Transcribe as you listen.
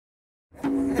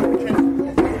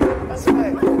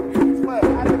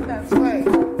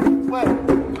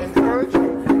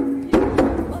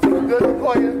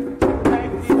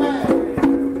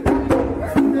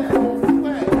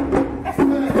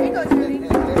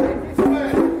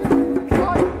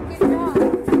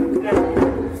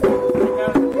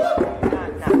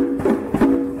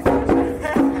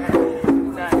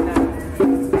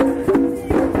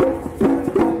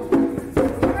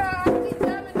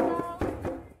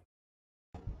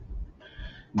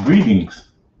Greetings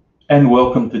and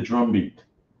welcome to Drumbeat,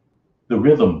 the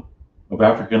rhythm of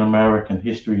African American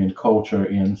history and culture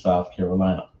in South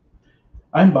Carolina.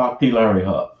 I'm Bhakti Larry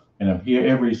Hough, and I'm here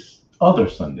every other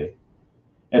Sunday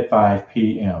at 5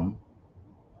 p.m.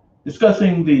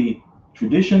 discussing the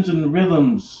traditions and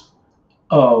rhythms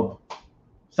of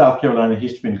South Carolina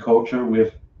history and culture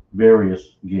with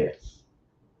various guests.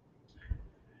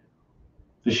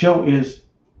 The show is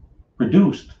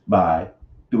produced by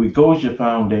the Wigosia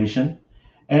Foundation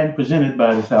and presented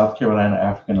by the South Carolina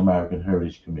African American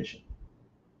Heritage Commission.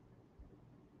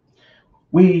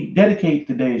 We dedicate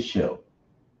today's show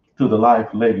to the life,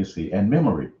 legacy, and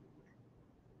memory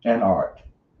and art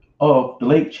of the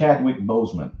late Chadwick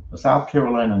Boseman, a South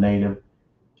Carolina native,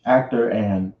 actor,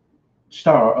 and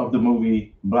star of the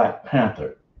movie Black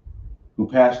Panther,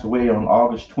 who passed away on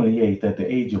August 28th at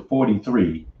the age of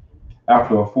 43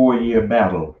 after a 4-year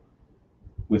battle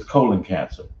with colon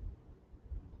cancer.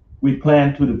 We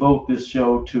plan to devote this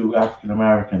show to African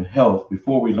American health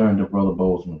before we learned of Brother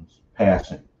Boseman's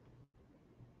passing.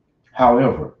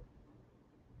 However,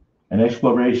 an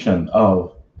exploration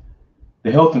of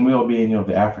the health and well-being of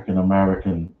the African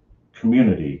American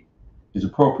community is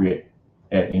appropriate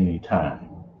at any time.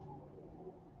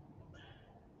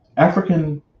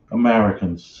 African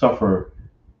Americans suffer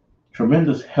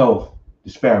tremendous health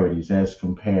disparities as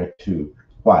compared to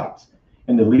whites,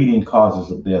 and the leading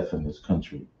causes of death in this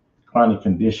country: chronic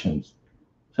conditions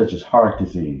such as heart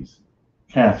disease,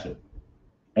 cancer,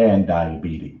 and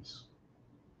diabetes.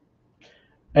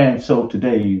 And so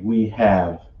today we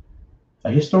have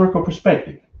a historical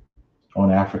perspective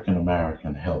on African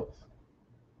American health.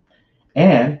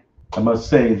 And I must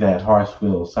say that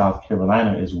Hartsville, South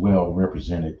Carolina is well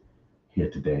represented here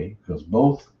today because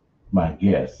both my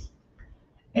guests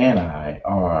and I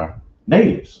are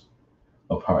natives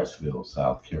of Hartsville,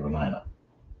 South Carolina.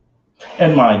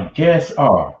 And my guests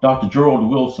are Dr. Gerald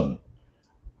Wilson.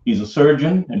 He's a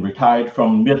surgeon and retired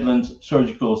from Midlands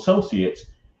Surgical Associates.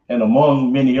 And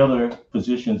among many other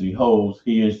positions he holds,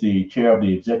 he is the chair of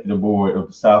the executive board of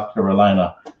the South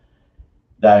Carolina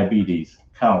Diabetes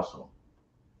Council.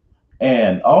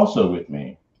 And also with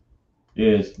me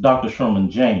is Dr. Sherman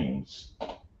James,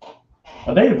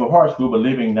 a native of Hartsville but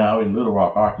living now in Little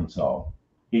Rock, Arkansas.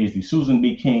 He is the Susan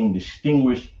B. King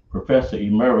Distinguished Professor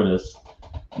Emeritus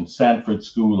in Sanford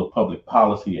School of Public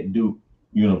Policy at Duke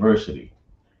University.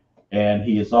 And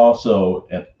he is also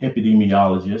an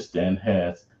epidemiologist and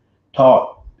has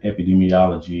taught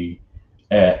epidemiology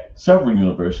at several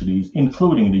universities,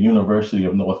 including the University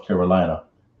of North Carolina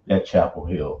at Chapel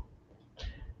Hill.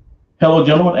 Hello,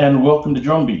 gentlemen, and welcome to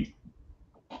Drumbeat.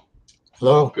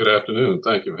 Hello. Good afternoon.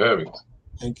 Thank you for having us.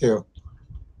 Thank you.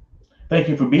 Thank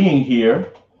you for being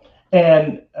here.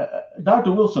 And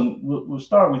Dr. Wilson, we'll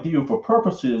start with you. For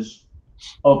purposes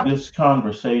of this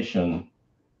conversation,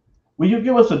 will you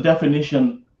give us a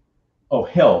definition of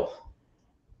health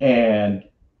and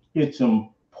its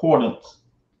importance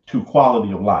to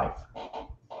quality of life?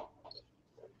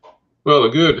 Well,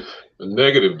 a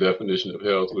negative definition of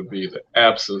health would be the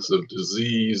absence of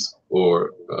disease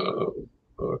or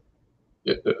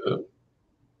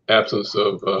absence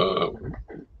of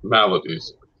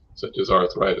maladies such as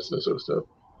arthritis and that sort of stuff.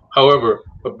 However,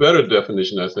 a better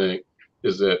definition, I think,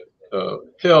 is that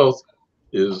health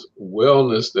is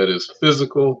wellness that is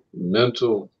physical,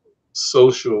 mental,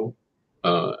 social,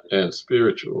 and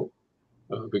spiritual,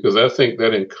 because I think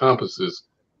that encompasses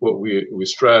what we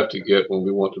strive to get when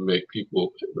we want to make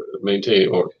people maintain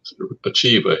or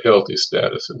achieve a healthy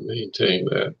status and maintain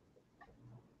that.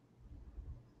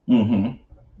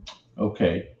 Mm-hmm.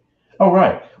 Okay. All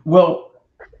right. Well,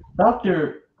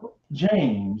 Dr.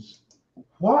 James,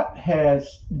 what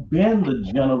has been the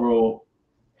general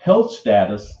health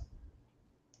status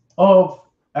of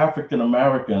African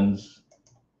Americans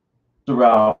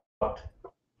throughout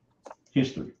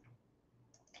history,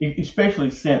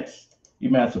 especially since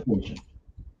emancipation?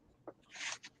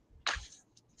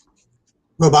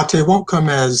 Well, Bhakti, it won't come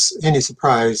as any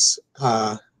surprise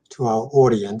to our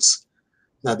audience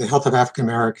that the health of African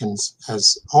Americans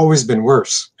has always been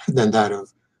worse than that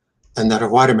of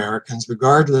white Americans,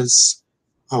 regardless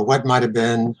of what might have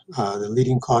been the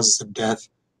leading causes of death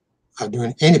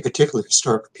during any particular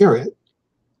historical period.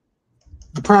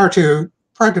 Prior to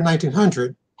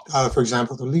 1900, for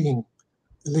example, the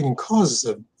leading causes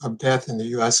of death in the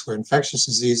U.S. were infectious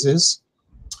diseases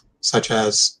such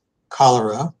as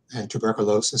cholera and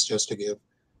tuberculosis, just to give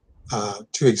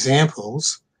two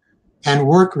examples, and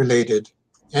work-related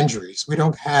injuries. We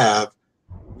don't have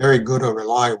very good or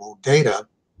reliable data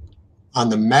on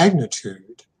the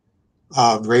magnitude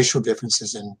of racial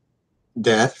differences in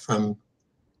death from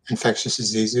infectious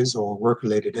diseases or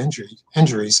work-related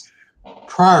injuries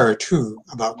prior to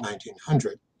about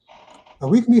 1900. But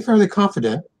we can be fairly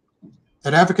confident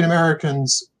that African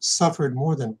Americans suffered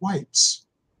more than whites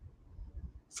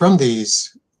from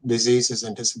these diseases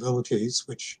and disabilities,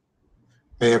 which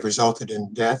may have resulted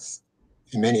in death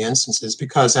in many instances,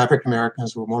 because African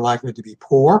Americans were more likely to be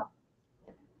poor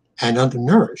and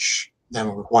undernourished than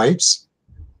were whites,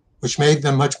 which made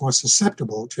them much more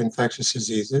susceptible to infectious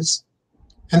diseases.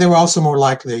 And they were also more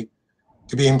likely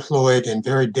to be employed in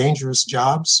very dangerous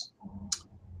jobs,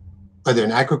 whether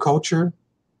in agriculture,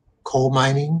 coal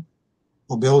mining,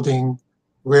 or building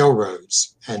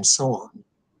railroads, and so on.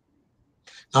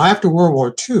 Now, after World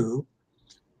War II,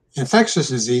 infectious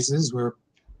diseases were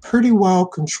pretty well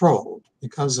controlled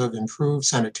because of improved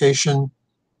sanitation,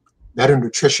 better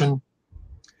nutrition,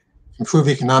 improved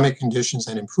economic conditions,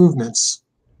 and improvements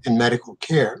in medical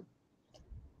care.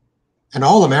 And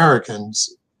all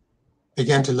Americans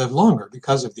began to live longer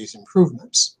because of these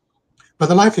improvements. But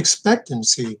the life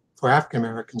expectancy for African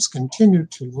Americans continued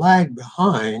to lag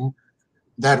behind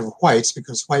that of whites,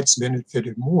 because whites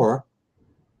benefited more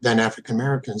than African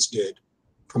Americans did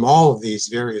from all of these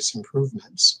various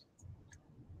improvements.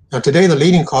 Now, today, the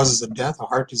leading causes of death are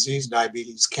heart disease,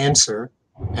 diabetes, cancer,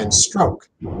 and stroke.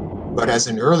 But as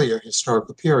in earlier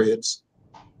historical periods,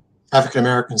 African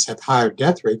Americans have higher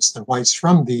death rates than whites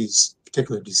from these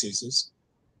particular diseases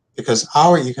because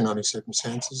our economic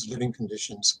circumstances, living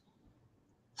conditions,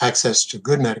 access to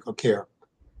good medical care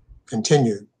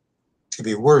continue to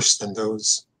be worse than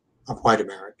those of white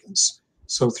Americans.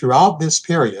 So throughout this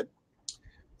period,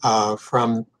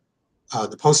 from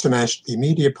the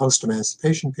immediate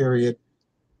post-emancipation period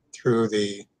through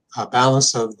the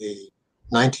balance of the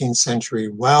 19th century,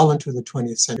 well into the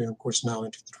 20th century, and of course now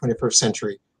into the 21st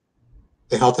century,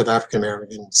 the health of African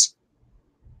Americans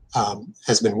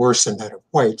has been worse than that of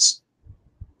whites,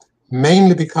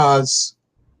 mainly because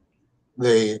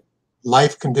the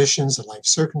life conditions, the life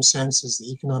circumstances,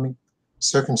 the economic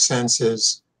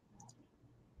circumstances,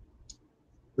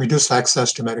 reduced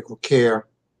access to medical care,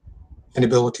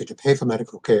 inability to pay for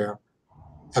medical care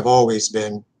have always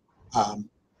been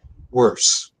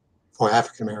worse for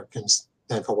African Americans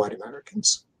than for white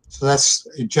Americans. So that's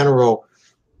a general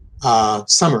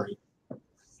summary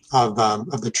of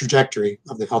the trajectory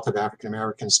of the health of African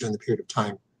Americans during the period of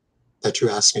time that you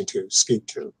asked me to speak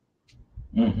to.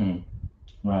 Mm-hmm.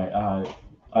 Right.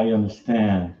 I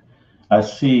understand. I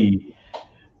see.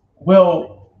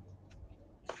 Well,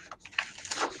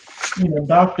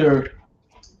 Dr.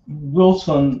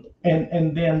 Wilson,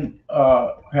 and then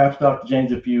perhaps Dr.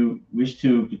 James, if you wish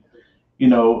to,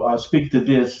 speak to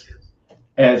this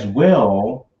as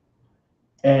well,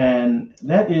 and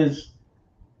that is,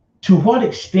 to what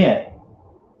extent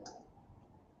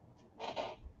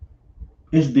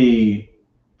is the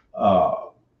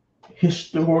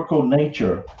historical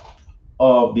nature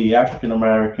of the African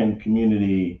American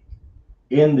community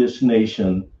in this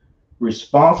nation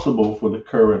responsible for the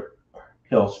current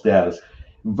health status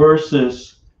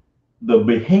versus the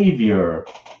behavior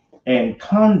and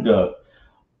conduct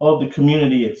of the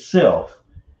community itself?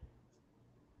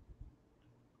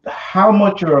 How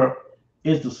much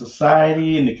is the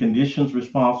society and the conditions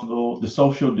responsible, the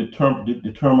social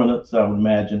determinants, I would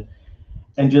imagine,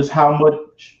 and just how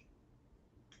much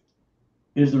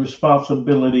is the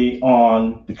responsibility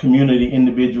on the community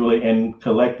individually and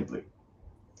collectively?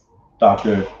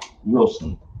 Dr.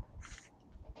 Wilson.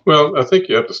 Well, I think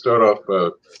you have to start off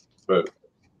by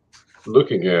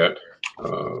looking at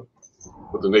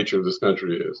what the nature of this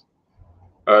country is.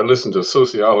 I listened to a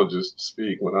sociologist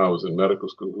speak when I was in medical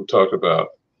school who talked about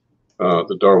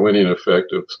the Darwinian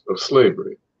effect of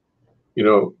slavery.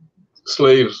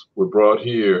 Slaves were brought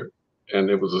here, and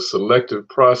it was a selective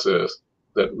process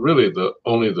that really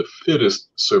only the fittest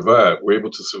survived, were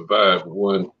able to survive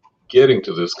one getting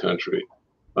to this country.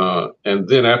 And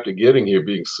then after getting here,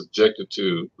 being subjected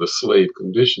to the slave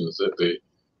conditions that they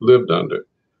lived under.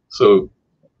 So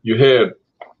you had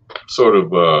sort of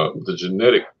the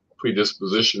genetic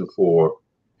predisposition for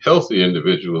healthy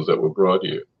individuals that were brought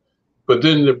here. But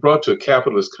then they're brought to a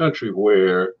capitalist country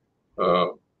where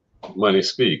money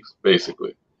speaks,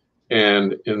 basically.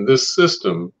 And in this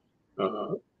system,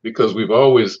 because we've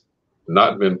always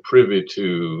not been privy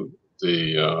to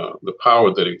the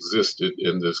power that existed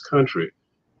in this country,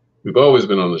 we've always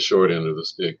been on the short end of the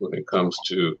stick when it comes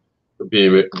to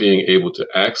being able to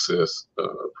access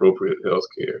appropriate health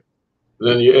care.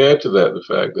 Then you add to that the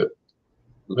fact that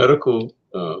medical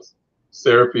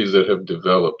therapies that have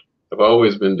developed have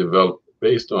always been developed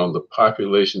based on the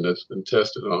population that's been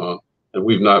tested on, and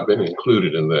we've not been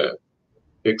included in that,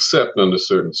 except under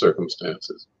certain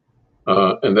circumstances.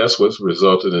 And that's what's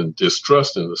resulted in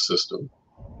distrust in the system.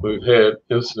 We've had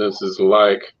incidences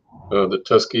like the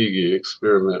Tuskegee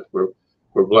experiment, where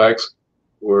blacks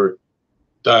were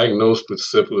diagnosed with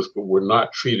syphilis but were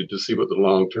not treated to see what the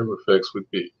long-term effects would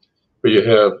be. Where you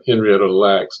have Henrietta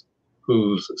Lacks,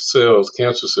 whose cells,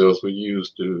 cancer cells, were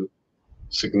used to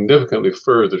significantly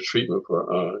further treatment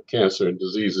for cancer and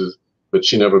diseases, but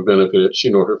she never benefited, she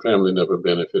nor her family never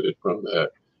benefited from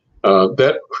that.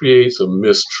 That creates a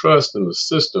mistrust in the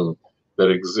system that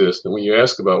exists. And when you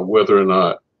ask about whether or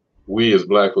not we as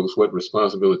Black folks, what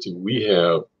responsibility we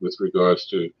have with regards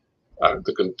to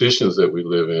the conditions that we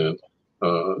live in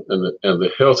and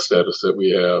the health status that we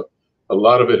have, a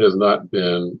lot of it has not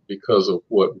been because of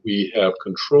what we have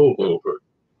control over.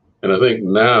 And I think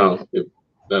now,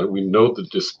 that we know the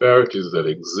disparities that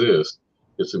exist,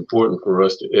 it's important for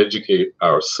us to educate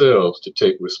ourselves to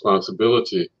take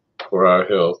responsibility for our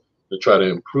health, to try to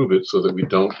improve it so that we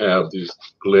don't have these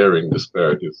glaring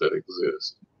disparities that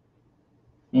exist.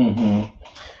 Mm-hmm.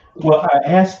 Well, I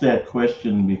asked that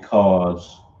question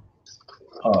because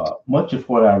much of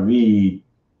what I read,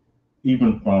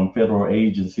 even from federal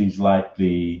agencies like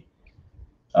the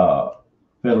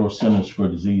Federal Centers for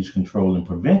Disease Control and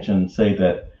Prevention, say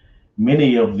that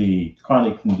many of the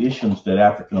chronic conditions that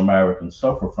African Americans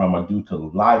suffer from are due to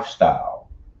lifestyle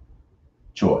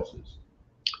choices.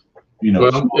 You know,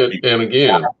 well, and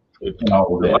again, the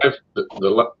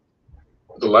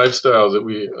lifestyles that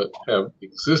we have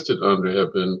existed under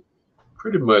have been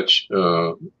pretty much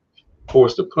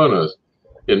forced upon us.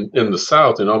 In the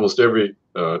South, in almost every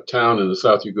town in the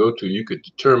South you go to, you could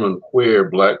determine where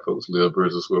Black folks live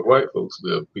versus where white folks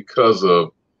live because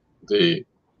of the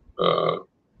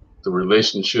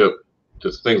relationship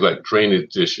to things like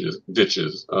drainage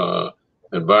ditches,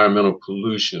 environmental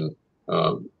pollution,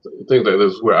 things like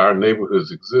this, where our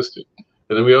neighborhoods existed.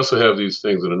 And then we also have these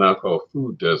things that are now called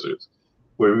food deserts,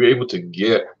 where we're able to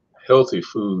get healthy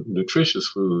food, nutritious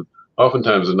food,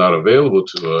 oftentimes are not available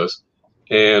to us.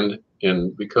 And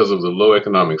because of the low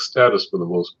economic status, for the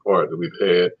most part, that we've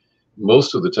had,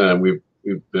 most of the time we've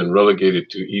been relegated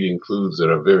to eating foods that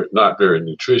are not very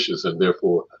nutritious, and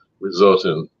therefore result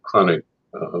in chronic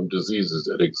diseases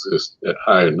that exist at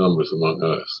higher numbers among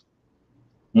us.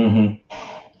 Mm-hmm.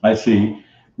 I see.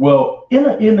 Well,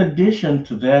 in addition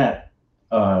to that,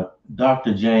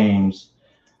 Dr. James,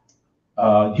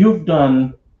 you've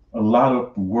done a lot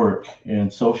of work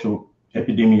in social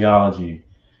epidemiology,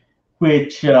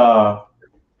 which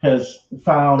has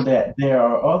found that there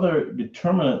are other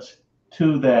determinants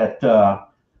to that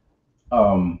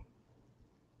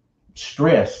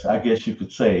stress, I guess you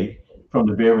could say, from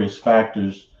the various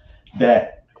factors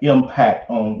that impact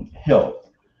on health,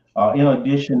 in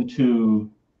addition to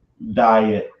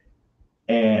diet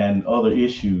and other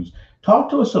issues. Talk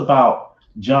to us about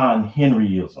John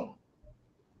Henryism.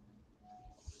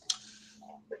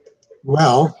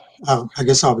 Well, I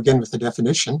guess I'll begin with the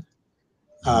definition.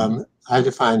 I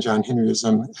define John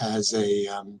Henryism as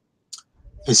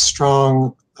a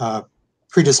strong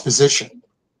predisposition,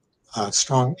 a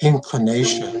strong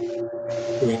inclination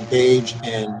to engage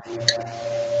in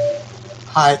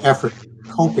high effort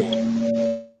coping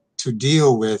to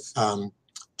deal with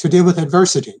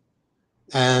adversity.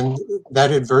 And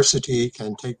that adversity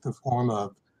can take the form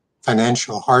of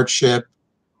financial hardship.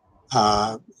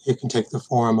 It can take the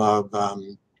form of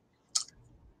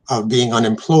being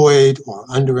unemployed or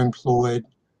underemployed.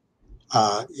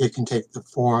 It can take the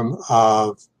form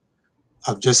of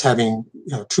just having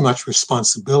too much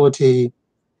responsibility.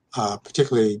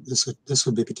 Particularly, this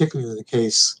would be particularly the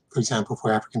case, for example,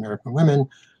 for African American women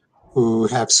who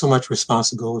have so much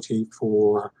responsibility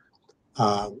for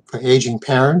aging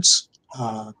parents,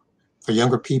 for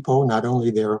younger people, not only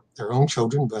their own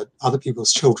children, but other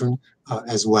people's children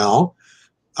as well.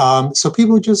 So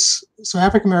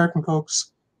African American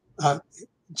folks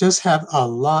just have a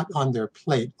lot on their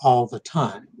plate all the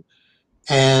time,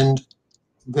 and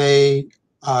they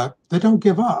don't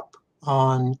give up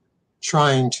on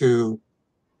trying to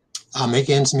make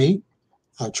ends meet,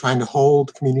 trying to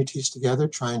hold communities together,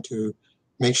 trying to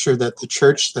make sure that the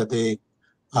church that they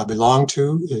belong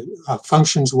to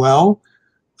functions well.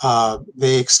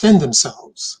 They extend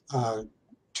themselves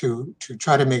to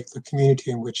try to make the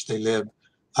community in which they live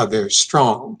very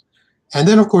strong. And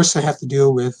then, of course, they have to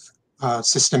deal with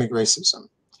systemic racism,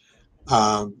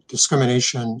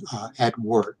 discrimination at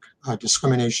work,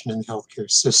 discrimination in the healthcare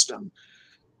system.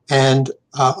 And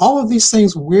all of these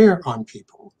things wear on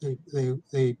people. They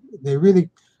really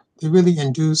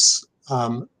induce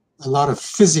a lot of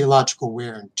physiological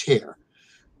wear and tear.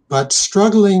 But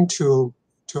struggling to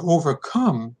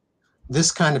overcome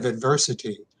this kind of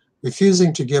adversity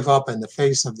refusing to give up in the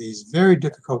face of these very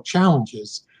difficult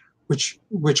challenges,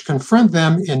 which confront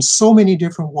them in so many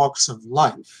different walks of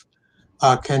life,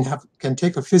 can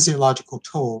take a physiological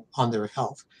toll on their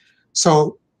health.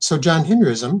 So John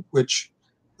Henryism, which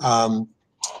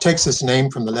takes its name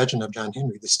from the legend of John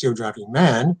Henry, the steel driving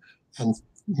man, and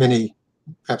many,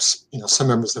 perhaps some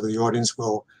members of the audience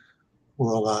will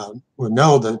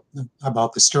know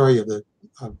about the story of the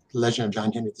legend of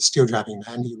John Henry, the steel driving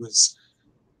man. He was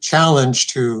challenged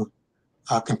to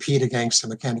compete against a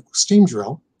mechanical steam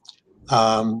drill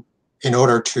in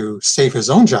order to save his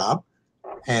own job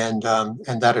and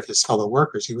that of his fellow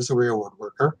workers. He was a railroad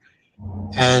worker,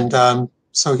 and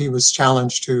so he was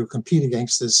challenged to compete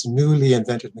against this newly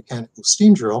invented mechanical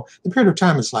steam drill. The period of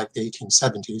time is like the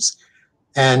 1870s,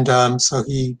 and so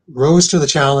he rose to the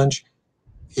challenge.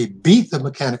 He beat the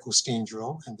mechanical steam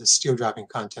drill in the steel driving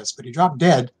contest, but he dropped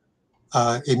dead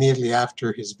immediately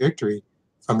after his victory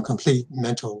from complete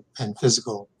mental and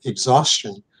physical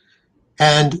exhaustion.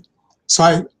 And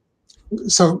so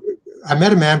I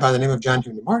met a man by the name of John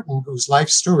Henry Martin, whose life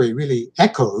story really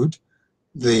echoed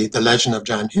the legend of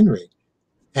John Henry.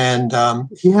 And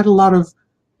he had a lot of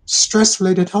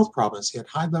stress-related health problems. He had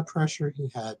high blood pressure,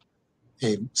 he had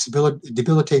a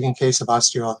debilitating case of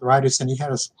osteoarthritis, and he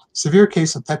had a severe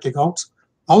case of peptic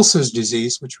ulcers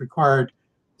disease, which required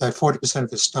that 40% of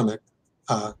his stomach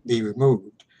be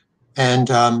removed. And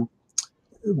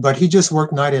but he just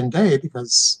worked night and day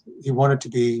because he wanted to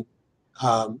be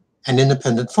an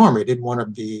independent farmer. He didn't want to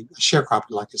be a sharecropper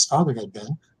like his father had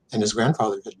been and his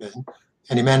grandfather had been.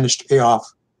 And he managed to pay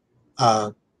off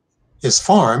his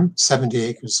farm, 70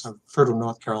 acres of fertile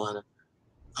North Carolina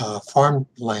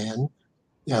farmland,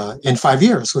 in 5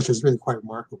 years, which was really quite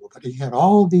remarkable. But he had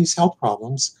all these health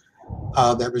problems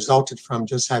that resulted from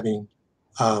just having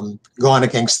gone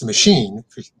against the machine,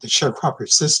 the sharecropper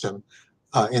system,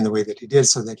 in the way that he did,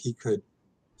 so that he could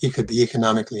be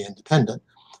economically independent.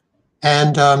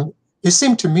 And it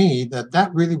seemed to me that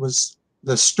really was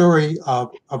the story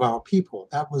of our people.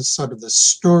 That was sort of the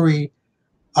story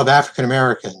of African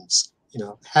Americans,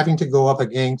 having to go up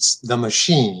against the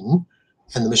machine,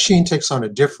 and the machine takes on a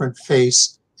different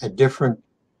face at different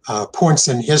points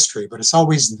in history, but it's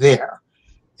always there.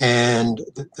 And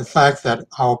the fact that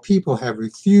our people have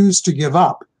refused to give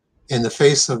up in the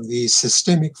face of these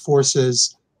systemic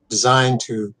forces designed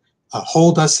to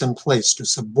hold us in place, to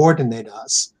subordinate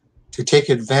us, to take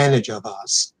advantage of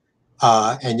us,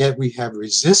 and yet we have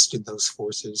resisted those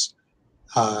forces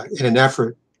in an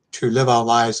effort to live our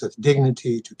lives with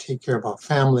dignity, to take care of our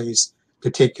families, to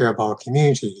take care of our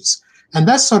communities. And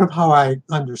that's sort of how I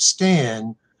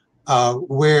understand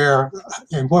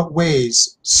in what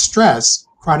ways stress,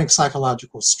 chronic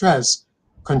psychological stress,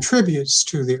 contributes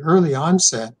to the early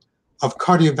onset of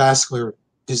cardiovascular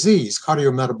disease,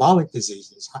 cardiometabolic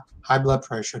diseases, high blood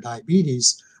pressure,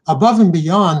 diabetes, above and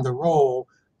beyond the role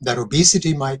that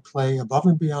obesity might play, above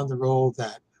and beyond the role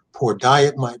that poor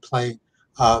diet might play.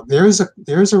 There is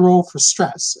a role for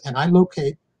stress, and I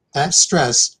locate that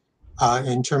stress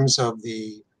in terms of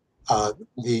the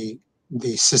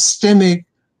systemic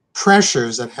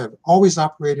pressures that have always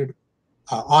operated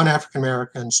on African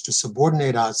Americans to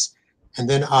subordinate us, and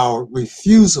then our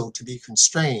refusal to be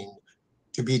constrained,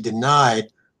 to be denied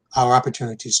our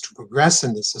opportunities to progress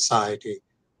in this society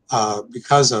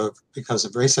because of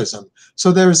racism.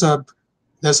 So there's a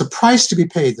price to be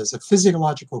paid. There's a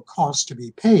physiological cost to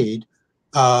be paid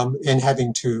in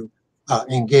having to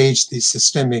engage these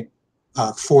systemic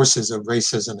forces of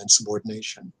racism and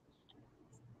subordination.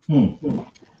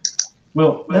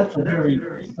 Well, that's a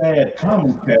very sad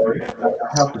commentary, I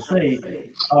have to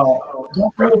say.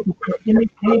 Any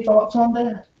thoughts on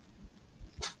that?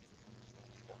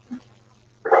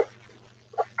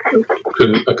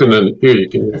 I couldn't hear you.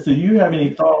 Can you? So you have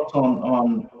any thoughts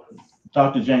on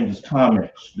Dr. James's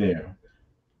comments there?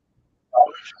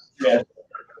 Yes.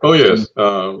 Oh, yes.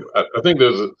 I think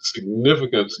there's a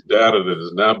significant data that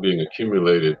is now being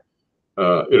accumulated.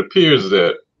 It appears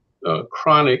that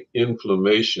chronic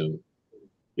inflammation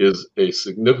is a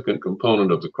significant component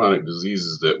of the chronic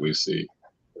diseases that we see.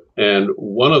 And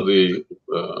one of the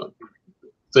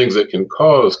things that can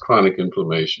cause chronic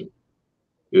inflammation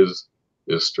is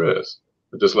stress.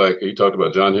 Just like he talked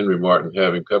about John Henry Martin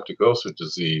having peptic ulcer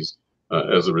disease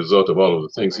as a result of all of the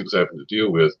things he was having to deal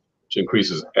with, which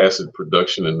increases acid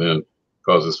production and then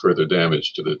causes further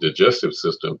damage to the digestive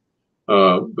system.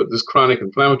 But this chronic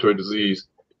inflammatory disease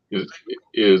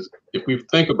is, if we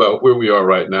think about where we are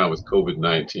right now with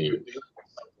COVID-19,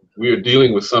 we are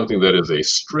dealing with something that is a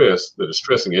stress that is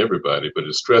stressing everybody, but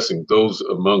is stressing those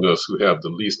among us who have the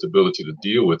least ability to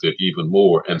deal with it even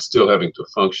more and still having to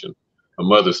function. a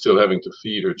mother still having to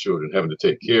feed her children, having to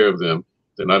take care of them.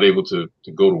 They're not able to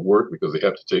go to work because they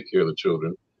have to take care of the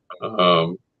children.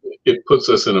 It puts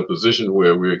us in a position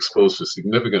where we're exposed to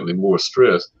significantly more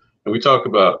stress. And we talked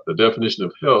about the definition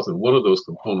of health, and one of those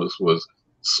components was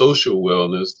social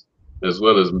wellness as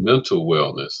well as mental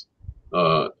wellness.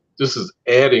 This is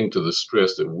adding to the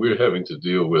stress that we're having to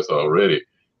deal with already,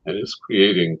 and it's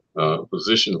creating a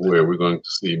position where we're going to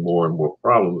see more and more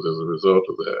problems as a result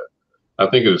of that. I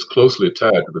think it is closely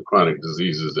tied to the chronic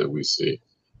diseases that we see.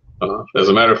 As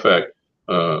a matter of fact,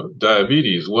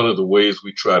 diabetes, one of the ways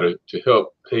we try to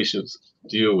help patients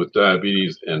deal with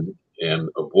diabetes and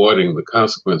avoiding the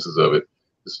consequences of it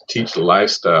is to teach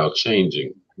lifestyle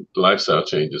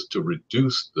changes to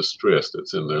reduce the stress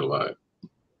that's in their life.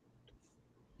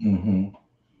 Mm-hmm.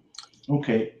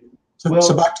 Okay.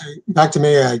 So back to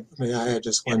may I add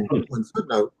just one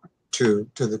footnote to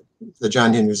the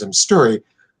John Henryism story.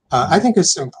 I think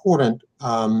it's important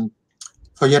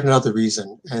for yet another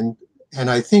reason, and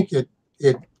I think it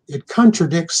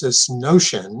contradicts this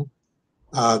notion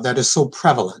that is so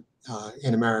prevalent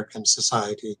in American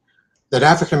society, that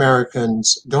African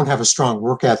Americans don't have a strong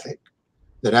work ethic,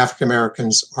 that African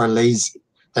Americans are lazy,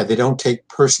 that they don't take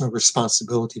personal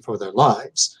responsibility for their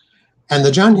lives. And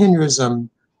the John Henryism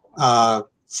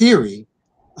theory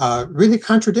really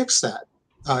contradicts that.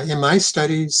 In my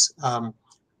studies,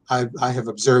 I have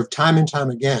observed time and time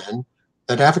again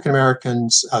that African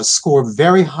Americans score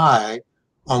very high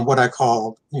on what I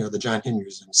call, the John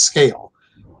Henryism scale.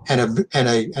 And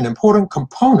an important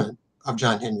component of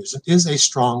John Henryism is a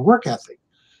strong work ethic.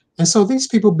 And so these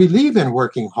people believe in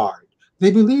working hard.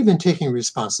 They believe in taking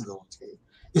responsibility.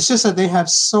 It's just that they have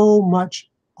so much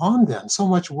on them, so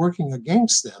much working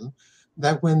against them,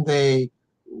 that when they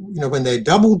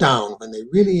double down, when they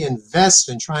really invest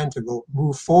in trying to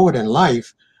move forward in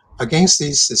life against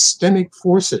these systemic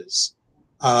forces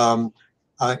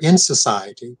in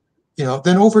society,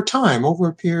 then over time, over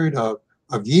a period of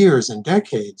years and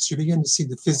decades, you begin to see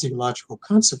the physiological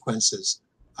consequences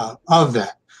of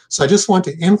that. So I just want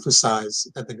to emphasize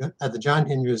that the John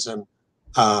Henryism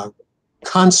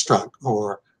construct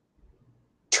or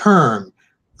term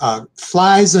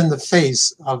flies in the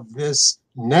face of this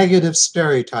negative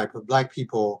stereotype of Black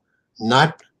people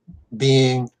not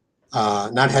having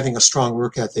a strong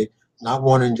work ethic, not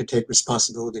wanting to take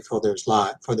responsibility for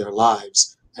their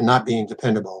lives, and not being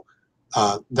dependable.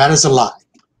 That is a lie,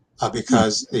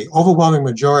 because the overwhelming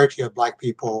majority of Black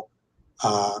people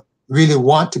really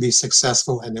want to be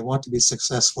successful, and they want to be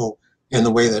successful in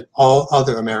the way that all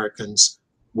other Americans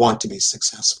want to be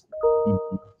successful.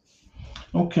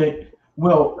 Mm-hmm. Okay,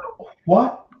 well,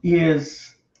 what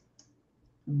is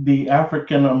the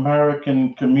African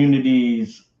American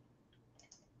community's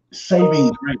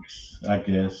saving grace, I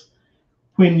guess,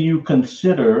 when you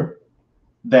consider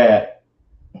that,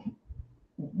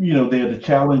 there are the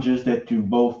challenges that you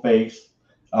both face,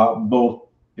 both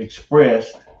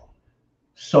expressed,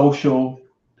 social,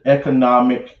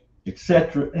 economic,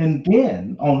 etc. And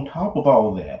then on top of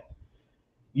all that,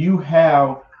 you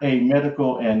have a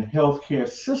medical and healthcare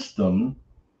system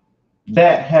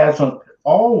that hasn't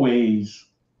always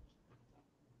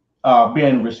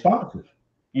been responsive,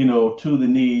 to the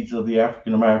needs of the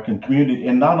African American community.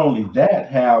 And not only that,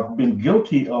 have been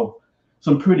guilty of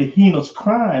some pretty heinous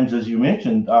crimes, as you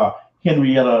mentioned,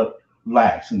 Henrietta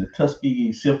Lacks and the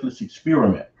Tuskegee syphilis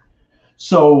experiment.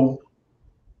 So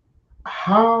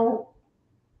how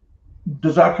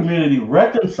does our community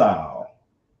reconcile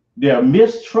their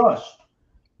mistrust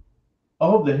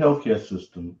of the healthcare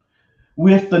system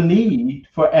with the need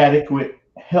for adequate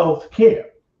health care?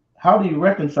 How do you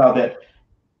reconcile that?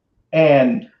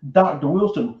 And Dr.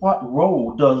 Wilson, what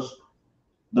role does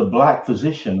the Black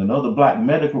physician and other Black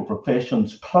medical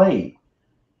professions play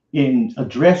in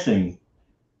addressing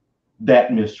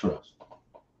that mistrust?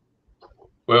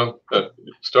 Well,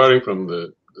 starting from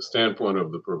the standpoint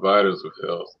of the providers of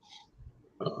health,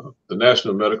 the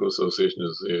National Medical Association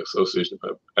is the Association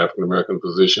of African American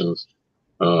Physicians,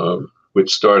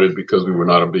 which started because we were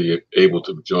not able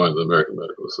to join the American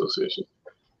Medical Association.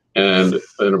 And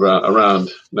in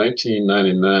around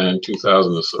 1999,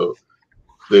 2000 or so,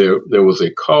 there was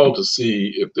a call to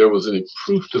see if there was any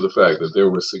proof to the fact that there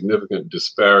were significant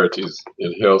disparities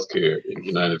in healthcare in the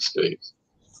United States.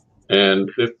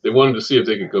 And they wanted to see if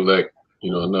they could collect,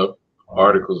 enough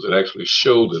articles that actually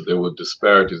showed that there were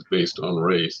disparities based on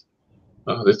race.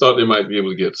 They thought they might be able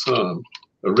to get some.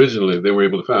 Originally, they were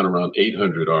able to find around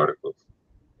 800 articles.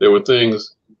 There were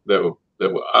things that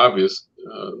were obvious,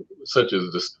 such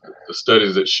as the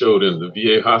studies that showed in the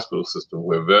VA hospital system,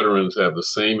 where veterans have the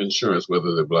same insurance,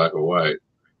 whether they're Black or white,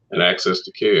 and access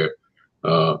to care.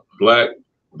 Black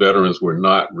veterans were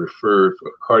not referred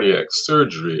for cardiac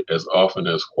surgery as often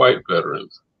as white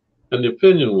veterans. And the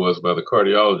opinion was by the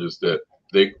cardiologists that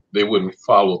they wouldn't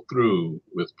follow through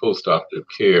with post-operative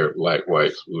care like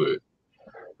whites would,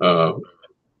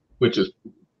 which is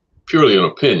purely an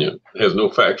opinion. It has no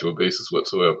factual basis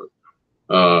whatsoever.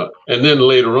 And then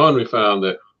later on, we found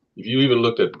that if you even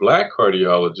looked at Black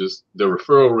cardiologists, the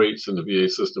referral rates in the VA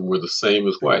system were the same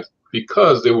as whites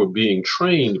because they were being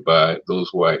trained by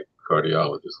those white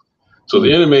cardiologists. So the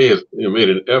NMA has made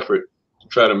an effort to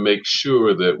try to make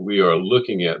sure that we are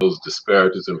looking at those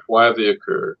disparities and why they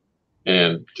occur,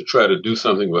 and to try to do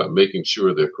something about making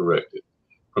sure they're corrected.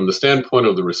 From the standpoint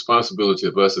of the responsibility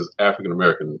of us as African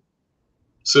American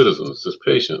citizens, as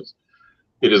patients,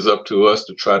 it is up to us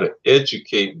to try to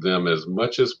educate them as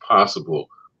much as possible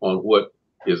on what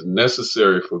is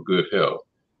necessary for good health.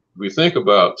 We think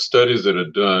about studies that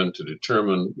are done to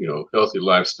determine, healthy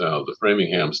lifestyles, the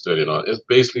Framingham study and all, it's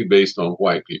basically based on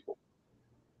white people.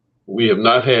 We have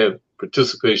not had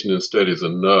participation in studies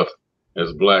enough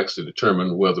as Blacks to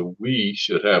determine whether we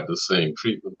should have the same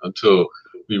treatment until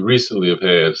we recently have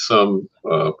had some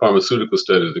pharmaceutical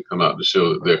studies that come out to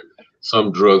show that there are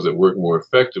some drugs that work more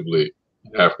effectively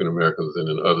in African Americans than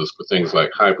in others for things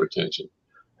like hypertension.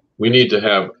 We need to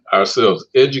have ourselves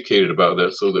educated about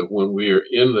that so that when we are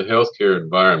in the healthcare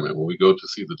environment, when we go to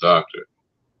see the doctor,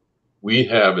 we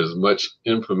have as much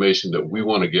information that we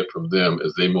want to get from them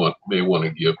as they may want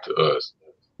to give to us.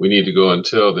 We need to go and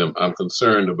tell them, I'm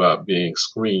concerned about being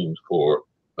screened for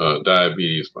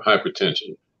diabetes, for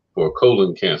hypertension, for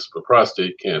colon cancer, for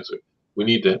prostate cancer. We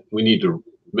need to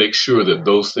make sure that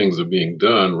those things are being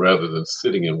done rather than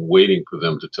sitting and waiting for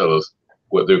them to tell us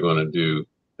what they're going to do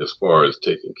as far as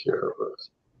taking care of us.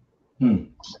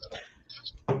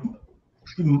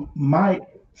 Might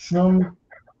some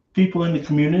people in the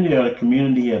community or the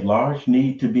community at large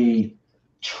need to be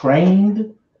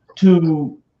trained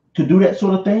to do that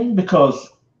sort of thing?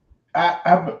 Because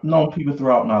I've known people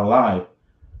throughout my life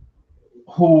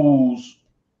whose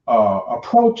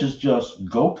approach is just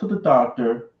go to the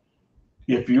doctor.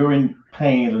 If you're in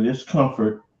pain or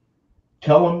discomfort,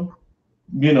 tell them,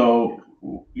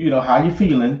 how you're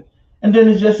feeling, and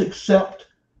then just accept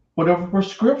whatever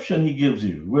prescription he gives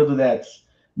you, whether that's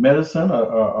medicine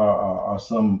or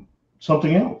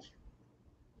something else.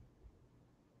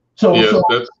 So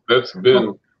that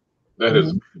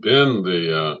has been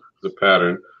the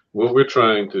pattern. What we're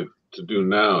trying to do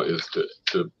now is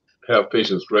to have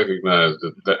patients recognize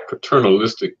that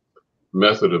paternalistic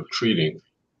method of treating,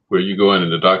 where you go in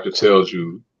and the doctor tells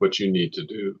you what you need to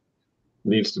do,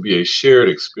 needs to be a shared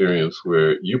experience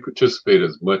where you participate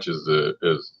as much as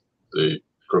the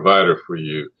provider for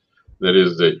you. That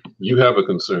is, that you have a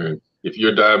concern. If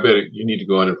you're diabetic, you need to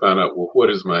go in and find out, well,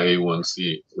 what is my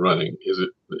A1C running? Is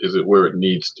it where it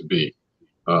needs to be?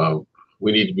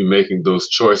 We need to be making those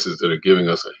choices that are giving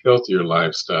us a healthier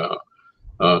lifestyle.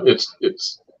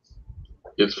 It's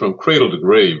from cradle to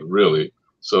grave, really.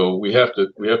 So we have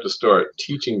to start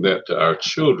teaching that to our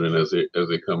children as they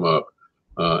come up.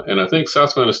 And I think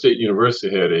South Carolina State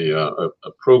University had a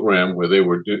program where they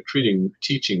were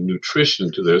teaching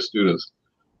nutrition to their students,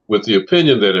 with the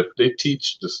opinion that if they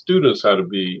teach the students how to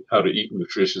eat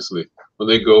nutritiously, when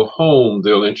they go home,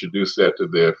 they'll introduce that to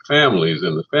their families,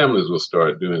 and the families will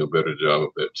start doing a better job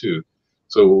of that too.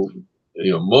 So,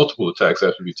 multiple attacks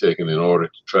have to be taken in order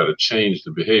to try to change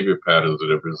the behavior patterns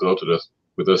that have resulted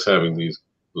with us having these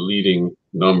leading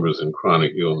numbers in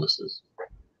chronic illnesses.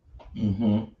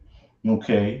 Mm-hmm.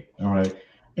 Okay. All right.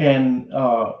 And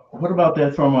what about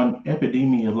that from an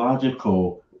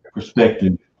epidemiological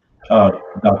perspective,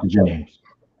 Dr. James?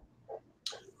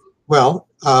 Well,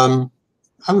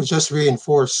 I would just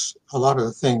reinforce a lot of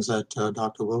the things that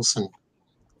Dr. Wilson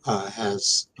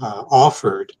has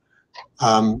offered.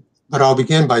 But I'll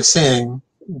begin by saying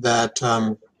that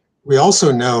we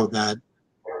also know that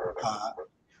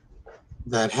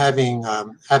having a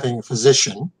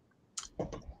physician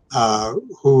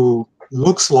who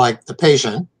looks like the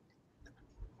patient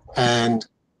and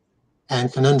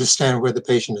can understand where the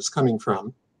patient is coming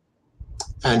from,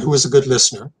 and who is a good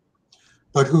listener,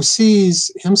 but who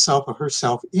sees himself or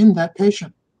herself in that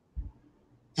patient,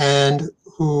 and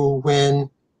who, when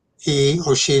he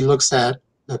or she looks at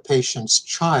the patient's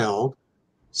child,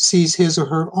 sees his or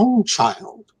her own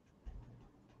child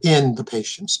in the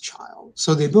patient's child.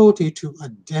 So the ability to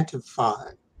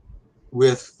identify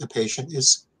with the patient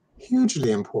is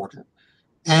hugely important.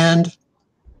 And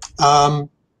African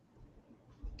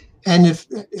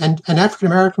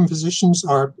American physicians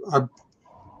are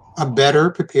better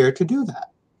prepared to do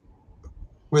that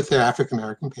with their African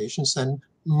American patients than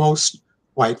most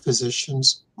white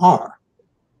physicians are,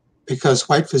 because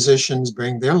white physicians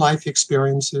bring their life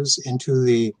experiences into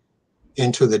the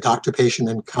doctor-patient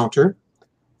encounter.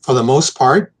 For the most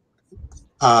part,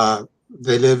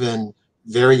 they live in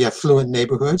very affluent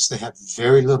neighborhoods. They have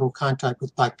very little contact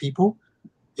with Black people.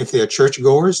 If they're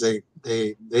churchgoers,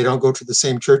 they don't go to the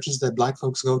same churches that Black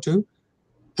folks go to.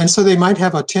 And so they might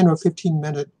have a 10 or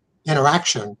 15-minute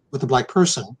interaction with a Black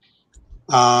person,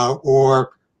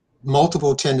 or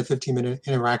multiple 10 to 15-minute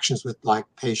interactions with Black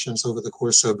patients over the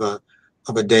course of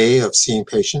a day of seeing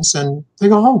patients, and they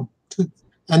go home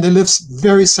and they live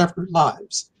very separate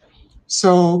lives.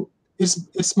 So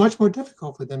it's much more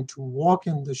difficult for them to walk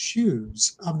in the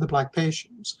shoes of the Black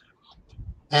patients.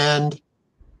 And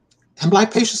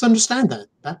Black patients understand that.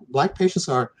 Black patients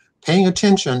are paying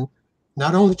attention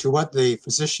not only to what the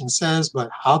physician says, but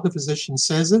how the physician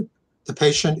says it. The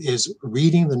patient is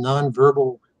reading the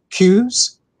nonverbal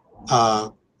cues,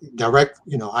 direct,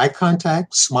 eye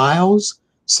contact, smiles,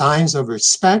 signs of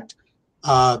respect.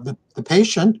 The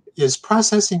patient is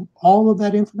processing all of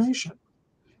that information.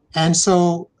 And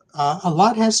so a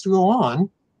lot has to go on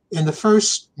in the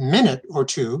first minute or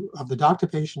two of the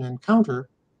doctor-patient encounter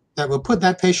that will put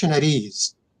that patient at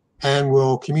ease and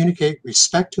will communicate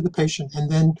respect to the patient, and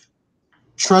then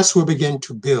trust will begin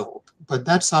to build. But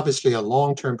that's obviously a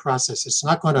long-term process. It's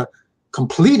not going to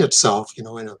complete itself,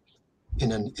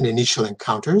 in an initial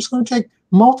encounter. It's going to take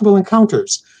multiple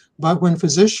encounters. But when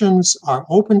physicians are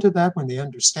open to that, when they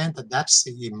understand that that's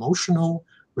the emotional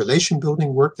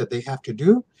relation-building work that they have to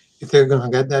do, if they're going to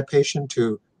get that patient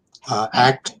to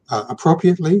act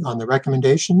appropriately on the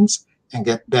recommendations and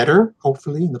get better,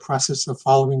 hopefully, in the process of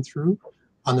following through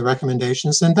on the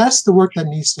recommendations, then that's the work that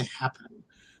needs to happen.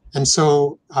 And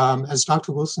so, as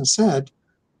Dr. Wilson said,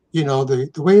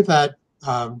 the way that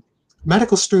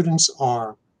medical students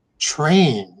are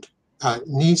trained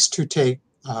needs to take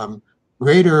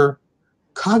greater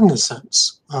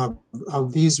cognizance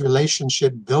of these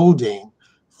relationship building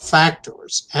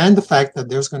factors, and the fact that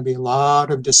there's going to be a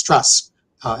lot of distrust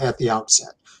at the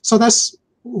outset. So that's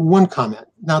one comment.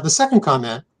 Now, the second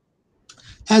comment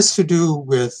has to do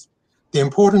with the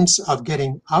importance of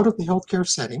getting out of the healthcare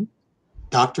setting,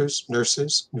 doctors,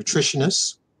 nurses,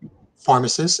 nutritionists,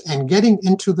 pharmacists, and getting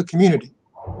into the community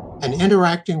and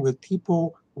interacting with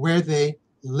people where they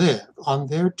live on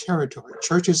their territory.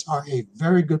 Churches are a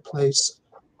very good place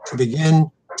to begin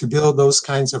to build those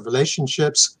kinds of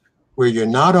relationships where you're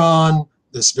not on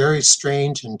this very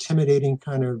strange, intimidating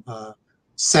kind of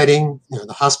setting,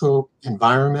 the hospital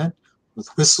environment with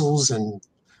whistles and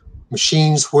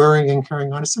machines whirring and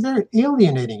carrying on. It's a very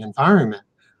alienating environment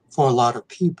for a lot of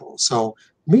people. So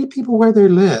meet people where they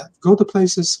live, go to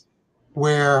places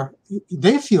where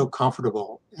they feel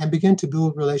comfortable and begin to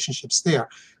build relationships there.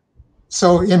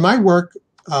 So in my work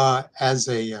as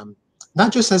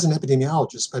not just as an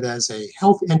epidemiologist, but as a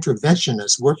health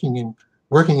interventionist working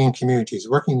in communities,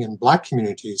 working in Black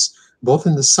communities, both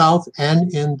in the South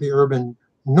and in the urban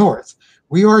North,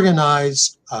 we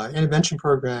organized intervention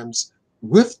programs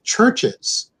with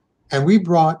churches, and we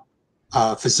brought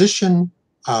physician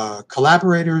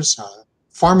collaborators,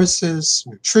 pharmacists,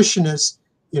 nutritionists,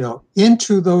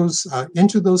 into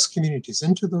those communities,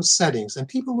 into those settings, and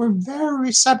people were very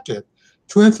receptive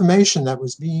to information that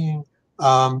was being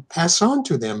passed on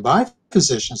to them by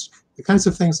physicians. The kinds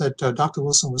of things that Dr.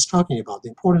 Wilson was talking about: the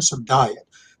importance of diet,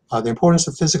 the importance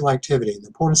of physical activity, the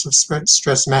importance of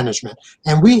stress management,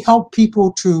 and we help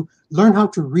people to learn how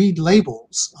to read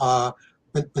labels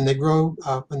when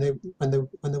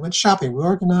they went shopping. We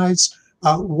organized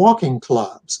walking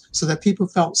clubs so that people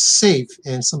felt safe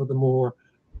in some of the more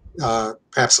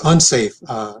perhaps unsafe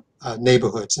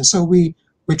neighborhoods. And so we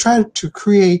tried to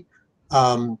create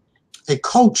a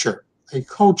culture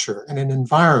and an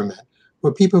environment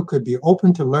where people could be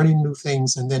open to learning new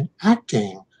things and then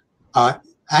acting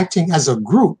as a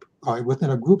group within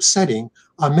a group setting,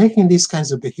 making these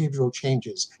kinds of behavioral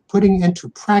changes, putting into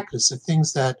practice the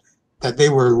things that they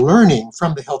were learning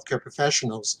from the healthcare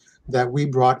professionals that we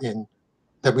brought in,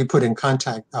 that we put in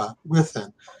contact with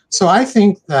them. So I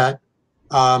think that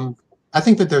there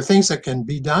are things that can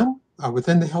be done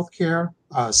within the healthcare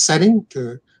setting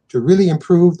to really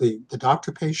improve the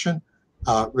doctor-patient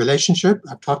relationship.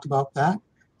 I've talked about that.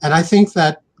 And I think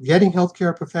that getting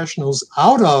healthcare professionals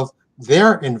out of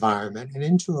their environment and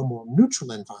into a more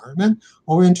neutral environment,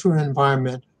 or into an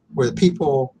environment where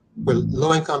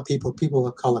low-income people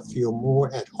of color feel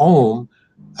more at home,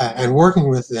 and working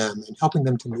with them and helping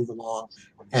them to move along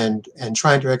and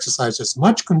trying to exercise as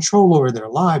much control over their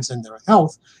lives and their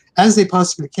health as they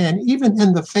possibly can, even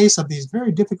in the face of these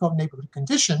very difficult neighborhood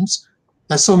conditions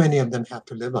that so many of them have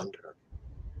to live under.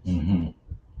 Mm-hmm.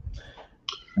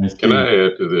 Can I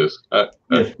add to this?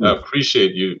 Yes, I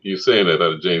appreciate you saying that,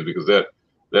 Dr. James, because that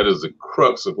is the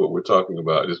crux of what we're talking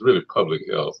about. It's really public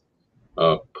health.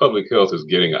 Public health is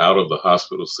getting out of the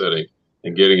hospital setting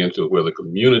and getting into where the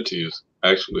communities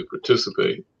actually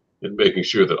participate in making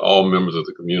sure that all members of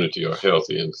the community are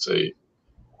healthy and safe.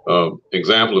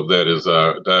 Example of that is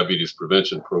our diabetes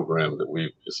prevention program that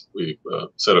we've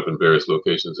set up in various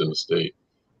locations in the state.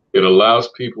 It allows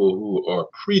people who are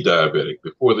pre-diabetic,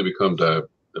 before they become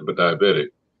diabetic,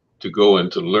 to go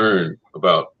and to learn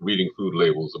about reading food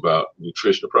labels, about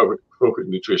nutrition, appropriate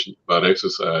nutrition, about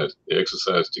exercise. They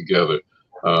exercise together,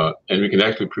 and we can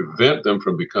actually prevent them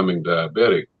from becoming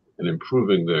diabetic and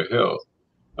improving their health.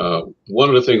 One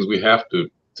of the things we have to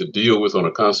deal with on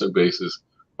a constant basis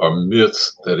are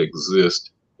myths that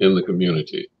exist in the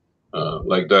community,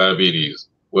 like diabetes.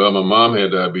 Well, my mom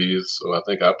had diabetes, so I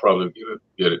think I probably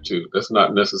get it too. That's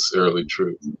not necessarily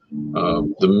true.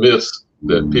 The myths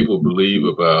that people believe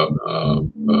about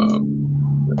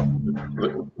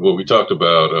what we talked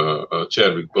about,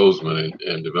 Chadwick Boseman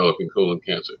and developing colon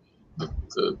cancer,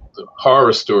 the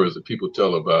horror stories that people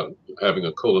tell about having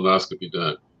a colonoscopy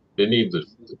done, they need the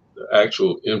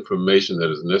actual information that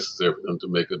is necessary for them to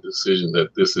make a decision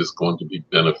that this is going to be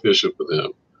beneficial for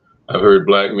them. I've heard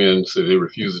Black men say they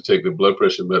refuse to take their blood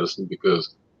pressure medicine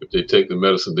because if they take the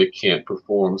medicine, they can't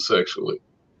perform sexually.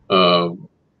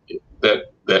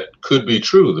 That could be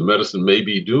true. The medicine may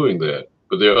be doing that,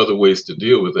 but there are other ways to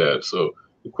deal with that. So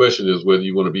the question is whether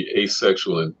you want to be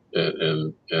asexual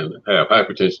and have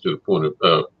hypertension to the point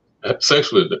of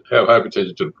sexually have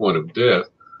hypertension to the point of death,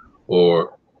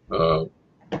 or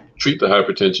treat the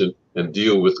hypertension and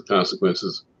deal with the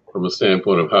consequences from a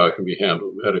standpoint of how it can be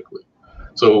handled medically.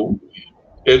 So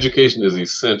education is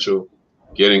essential.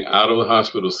 Getting out of the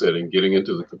hospital setting, getting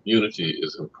into the community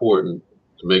is important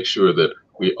to make sure that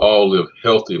we all live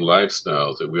healthy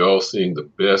lifestyles, that we're all seeing the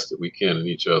best that we can in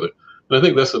each other. And I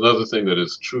think that's another thing that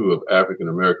is true of African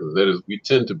Americans. That is, we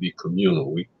tend to be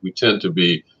communal. We tend to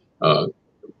be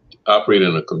operate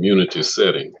in a community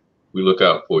setting. We look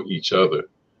out for each other.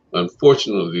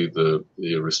 Unfortunately, the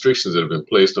restrictions that have been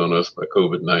placed on us by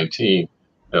COVID-19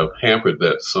 have hampered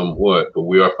that somewhat, but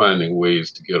we are finding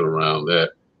ways to get around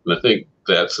that. And I think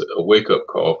that's a wake-up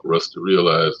call for us to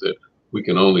realize that we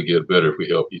can only get better if we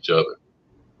help each other.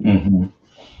 Mm-hmm.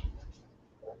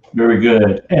 Very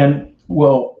good. And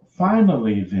well,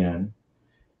 finally then,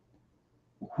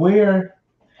 where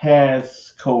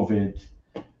has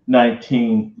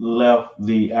COVID-19 left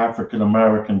the African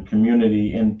American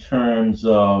community in terms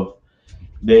of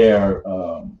their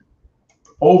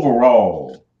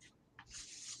overall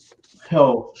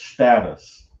health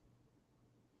status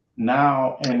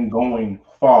now and going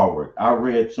forward? I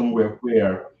read somewhere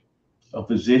where a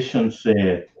physician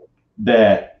said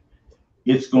that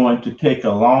it's going to take a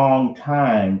long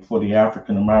time for the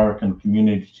African American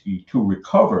community to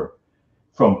recover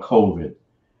from COVID,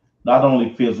 not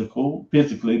only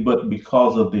physically, but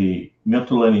because of the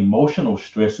mental and emotional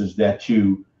stresses that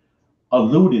you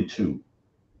alluded to,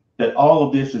 that all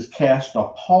of this has cast a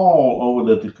pall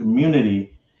over the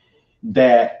community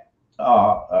that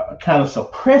kind of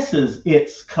suppresses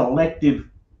its collective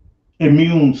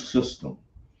immune system,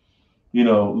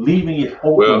 leaving it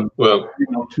open. Well,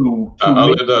 to I'll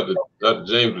let Dr.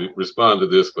 James respond to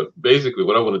this, but basically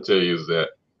what I want to tell you is that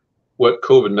what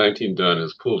COVID-19 done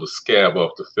is pulled a scab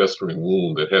off the festering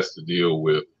wound that has to deal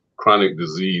with chronic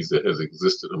disease that has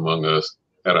existed among us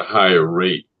at a higher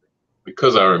rate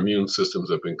because our immune systems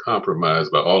have been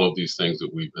compromised by all of these things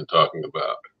that we've been talking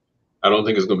about. I don't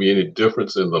think it's going to be any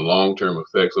difference in the long-term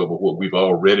effects over what we've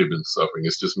already been suffering.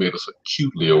 It's just made us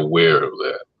acutely aware of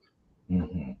that.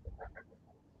 Mm-hmm.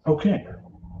 Okay,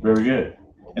 very good.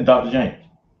 And Dr. James?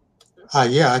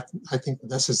 Yeah, I think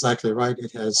that's exactly right.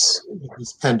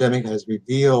 This pandemic has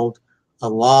revealed a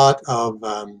lot of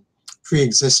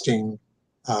pre-existing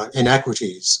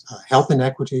inequities, health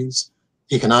inequities,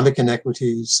 economic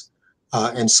inequities,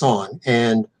 and so on.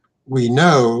 And we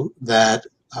know that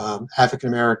African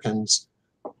Americans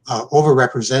are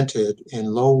overrepresented in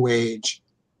low-wage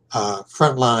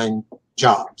frontline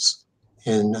jobs,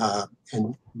 in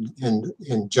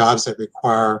jobs that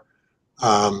require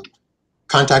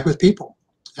contact with people,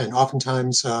 and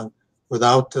oftentimes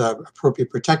without appropriate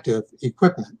protective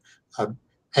equipment,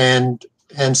 and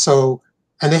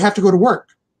they have to go to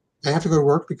work. They have to go to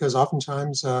work because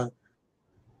oftentimes, the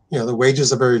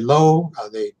wages are very low.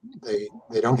 They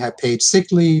don't have paid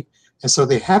sick leave, and so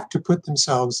they have to put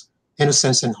themselves, in a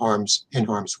sense, in harm's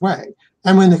way.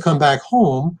 And when they come back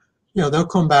home, they'll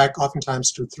come back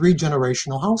oftentimes to 3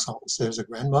 generational households. There's a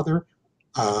grandmother,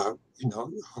 a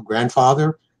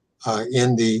grandfather,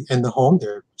 in the home.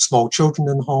 There are small children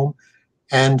in the home,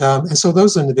 and so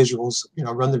those individuals,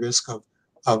 run the risk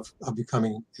of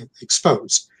becoming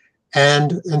exposed.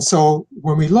 And so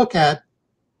when we look at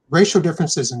racial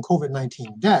differences in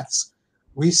COVID-19 deaths,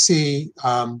 we see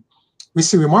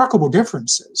remarkable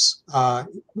differences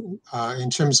in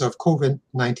terms of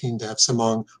COVID-19 deaths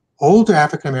among older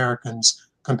African Americans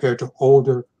compared to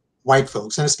older white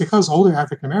folks. And it's because older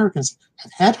African Americans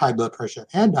have had high blood pressure,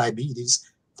 have had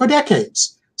diabetes for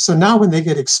decades. So now when they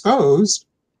get exposed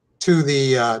to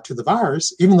the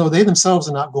virus, even though they themselves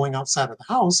are not going outside of the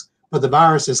house, but the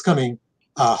virus is coming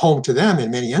home to them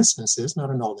in many instances, not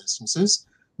in all instances,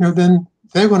 then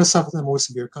they're going to suffer the more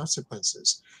severe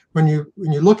consequences. When you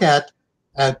look at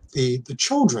the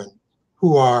children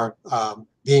who are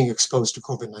being exposed to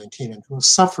COVID-19 and who are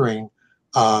suffering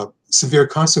severe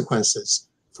consequences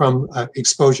from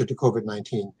exposure to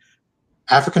COVID-19,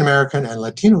 African American and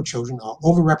Latino children are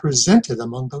overrepresented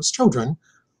among those children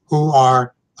who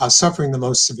are suffering the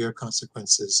most severe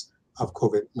consequences of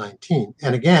COVID-19.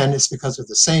 And again, it's because of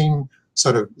the same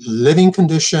sort of living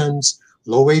conditions,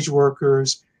 low-wage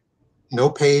workers, no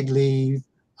paid leave,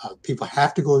 people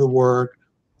have to go to work,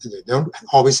 they don't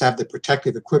always have the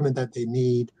protective equipment that they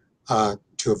need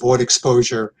to avoid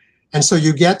exposure. And so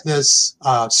you get this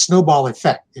snowball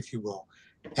effect, if you will.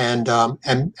 And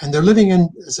they're living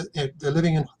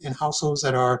in households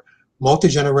that are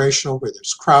multi-generational, where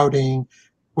there's crowding,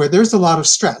 where there's a lot of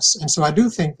stress. And so I do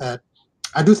think that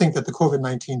the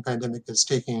COVID-19 pandemic is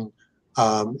taking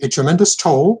a tremendous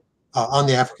toll on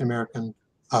the African American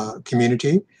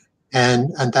community,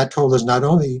 and that toll is not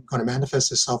only going to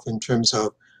manifest itself in terms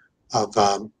of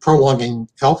prolonging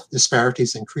health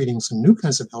disparities and creating some new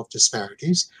kinds of health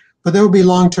disparities, but there will be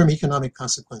long-term economic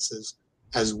consequences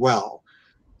as well.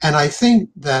 And I think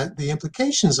that the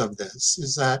implications of this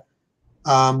is that,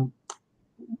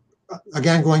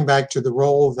 again, going back to the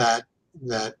role that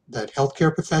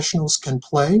healthcare professionals can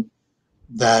play,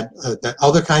 that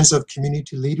other kinds of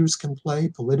community leaders can play,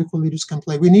 political leaders can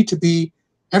play.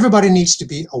 Everybody needs to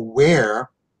be aware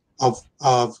of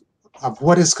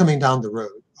what is coming down the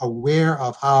road, aware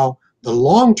of how the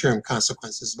long-term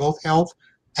consequences, both health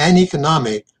and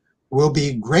economic, will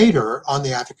be greater on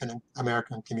the African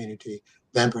American community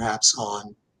than perhaps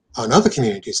on other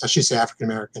communities. I should say African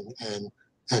American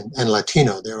and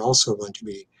Latino. They're also going to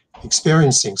be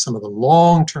experiencing some of the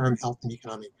long-term health and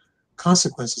economic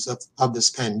consequences of this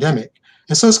pandemic.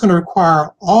 And so it's going to require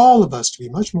all of us to be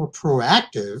much more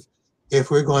proactive if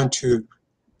we're going to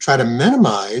try to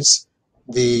minimize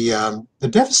the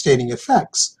devastating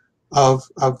effects of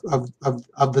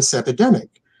this epidemic.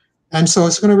 And so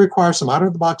it's going to require some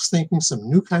out-of-the-box thinking, some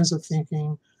new kinds of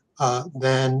thinking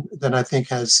than I think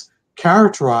has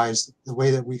characterized the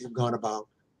way that we have gone about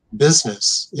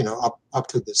business, up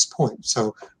to this point.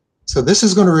 So this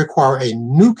is going to require a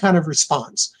new kind of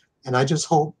response. And I just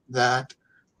hope that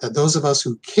those of us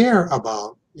who care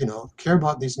about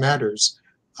these matters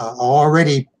are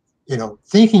already,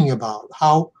 thinking about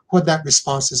what that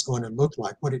response is going to look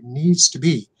like, what it needs to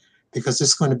be, because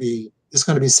it's going to be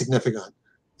significant,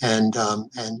 and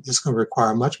it's going to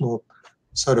require much more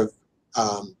sort of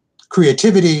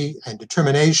creativity and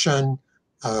determination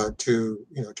to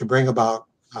bring about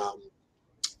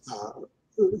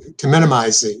to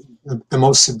minimize the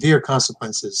most severe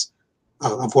consequences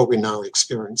of what we're now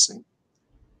experiencing.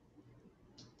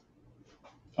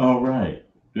 All right,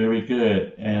 very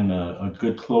good, and a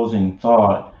good closing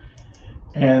thought.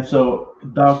 And so,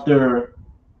 Dr.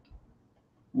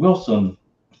 Wilson,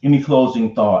 any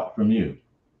closing thought from you?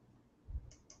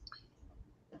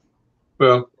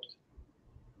 Well,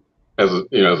 as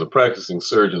a practicing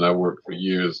surgeon, I worked for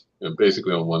years,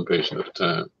 basically on one patient at a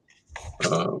time,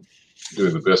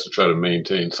 doing the best to try to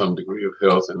maintain some degree of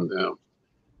health in them.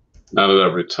 Now that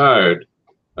I've retired,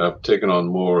 I've taken on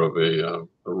more of a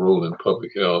role in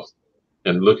public health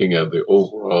and looking at the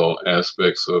overall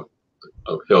aspects of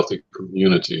healthy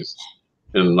communities.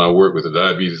 And I work with the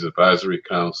Diabetes Advisory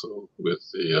Council, with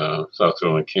the South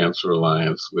Carolina Cancer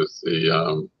Alliance, with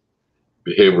the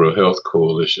Behavioral Health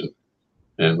Coalition,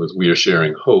 and with We Are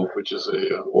Sharing Hope, which is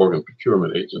a organ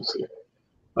procurement agency.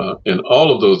 In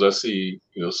all of those, I see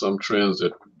some trends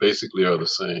that basically are the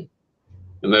same,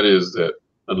 and that is that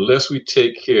unless we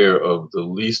take care of the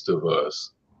least of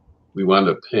us, we wind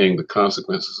up paying the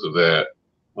consequences of that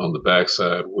on the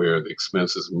backside, where the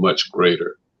expense is much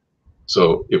greater.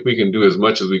 So if we can do as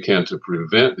much as we can to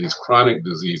prevent these chronic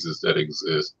diseases that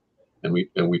exist, and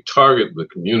we target the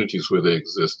communities where they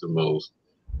exist the most,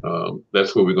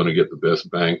 that's where we're going to get the best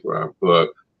bang for our buck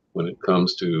when it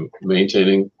comes to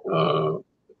maintaining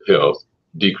health,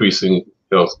 decreasing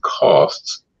health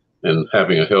costs, and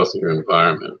having a healthier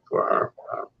environment for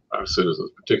our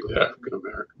citizens, particularly African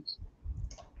Americans.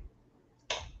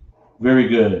 Very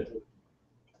good.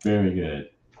 Very good.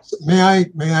 May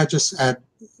I just add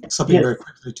something Yes. very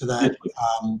quickly to that? Yes.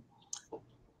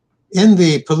 In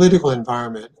the political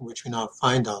environment in which we now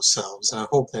find ourselves, and I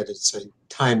hope that it's a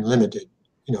time-limited,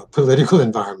 political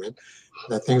environment,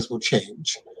 that things will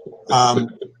change.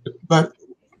 But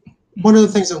one of the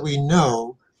things that we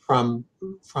know from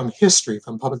history,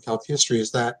 from public health history,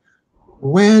 is that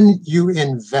when you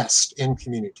invest in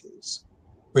communities,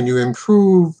 when you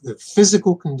improve the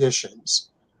physical conditions,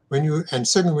 and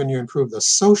certainly when you improve the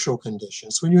social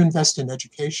conditions, when you invest in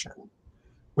education,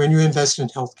 when you invest in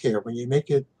healthcare, when you make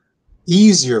it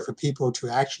easier for people to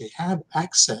actually have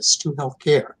access to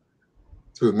healthcare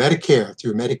through Medicare,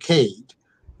 through Medicaid,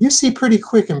 you see pretty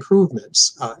quick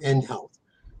improvements in health.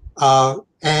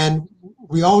 And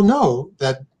we all know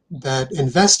that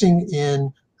investing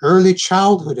in early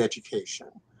childhood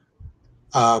education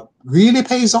really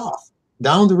pays off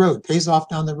down the road, for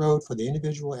the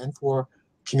individual and for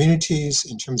communities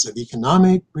in terms of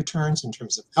economic returns, in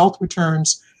terms of health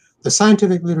returns. The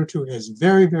scientific literature is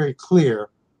very, very clear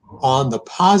on the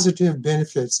positive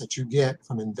benefits that you get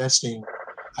from investing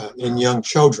in young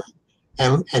children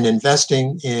and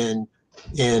investing in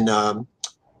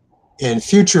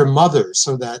future mothers,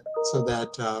 so that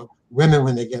women,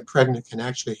 when they get pregnant, can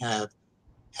actually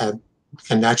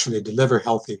deliver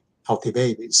healthy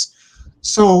babies.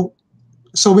 So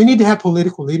we need to have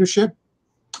political leadership.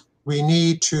 We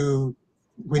need to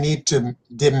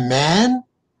demand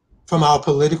from our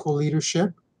political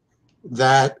leadership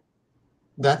that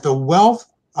the wealth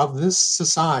of this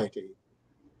society,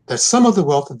 that some of the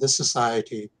wealth of this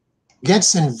society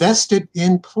gets invested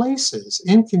in places,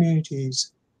 in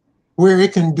communities where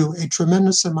it can do a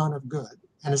tremendous amount of good.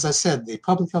 And as I said, the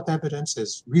public health evidence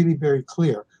is really very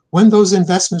clear. When those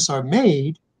investments are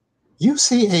made, you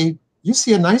see a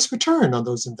nice return on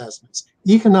those investments,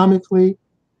 economically,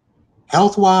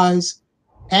 health-wise,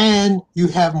 and you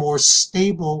have more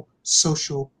stable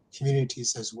social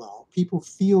communities as well. People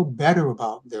feel better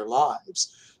about their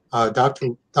lives.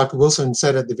 Dr. Wilson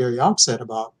said at the very outset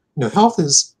about, health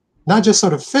is not just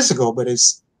sort of physical, but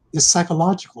it's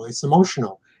psychological, it's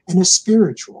emotional, and it's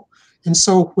spiritual. And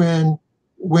so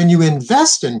when you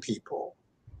invest in people,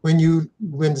 when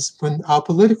our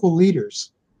political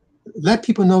leaders let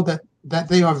people know that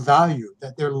they are valued,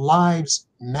 that their lives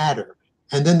matter,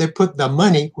 and then they put the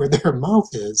money where their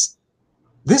mouth is,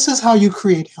 this is how you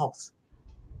create health.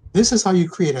 This is how you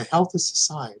create a healthy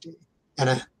society and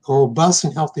a robust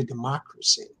and healthy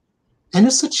democracy. And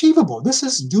it's achievable. This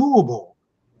is doable.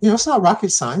 It's not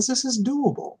rocket science. This is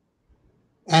doable.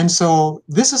 And so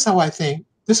this is what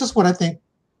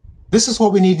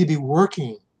we need to be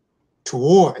working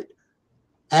toward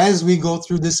as we go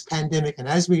through this pandemic, and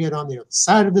as we get on the other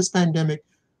side of this pandemic.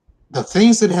 The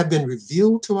things that have been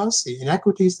revealed to us, the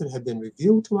inequities that have been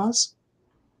revealed to us,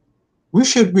 we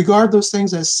should regard those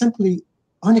things as simply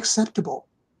unacceptable,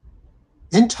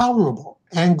 intolerable,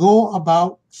 and go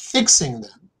about fixing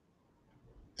them.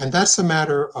 And that's a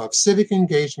matter of civic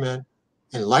engagement,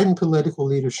 enlightened political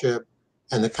leadership,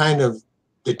 and the kind of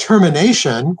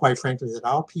determination, quite frankly, that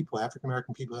our people, African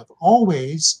American people, have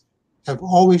always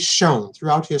shown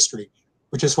throughout history,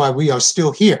 which is why we are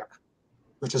still here.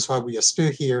 And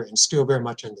still very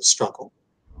much in the struggle.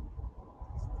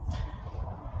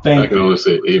 I can only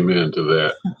say amen to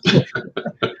that.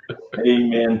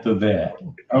 Amen to that.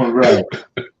 All right.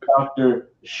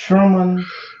 Dr. Sherman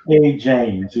A.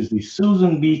 James is the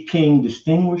Susan B. King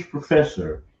Distinguished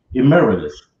Professor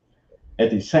Emeritus at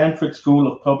the Sanford School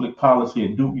of Public Policy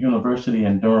at Duke University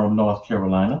in Durham, North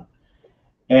Carolina.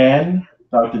 And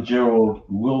Dr. Gerald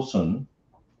Wilson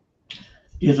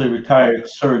is a retired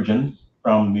surgeon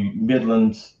from the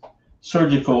Midlands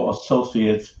Surgical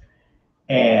Associates,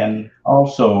 and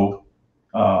also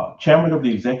chairman of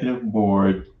the executive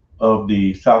board of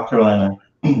the South Carolina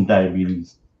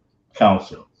Diabetes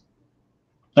Council.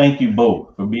 Thank you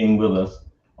both for being with us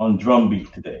on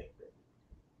Drumbeat today.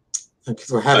 Thank you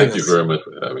for having us. Thank you very much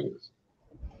for having us.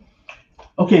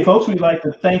 Okay, folks, we'd like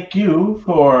to thank you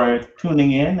for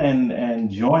tuning in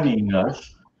and joining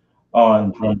us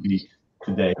on Drumbeat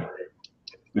today.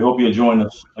 We hope you'll join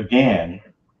us again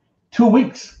 2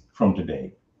 weeks from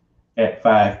today at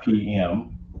 5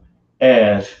 p.m.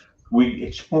 as we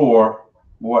explore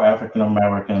more African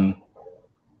American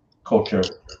culture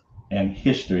and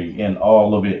history in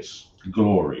all of its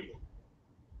glory.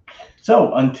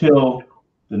 So until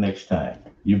the next time,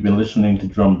 you've been listening to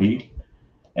Drumbeat,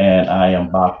 and I am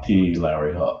Bhakti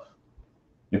Larry Hough.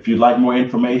 If you'd like more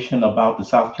information about the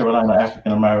South Carolina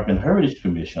African American Heritage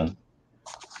Commission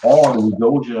or the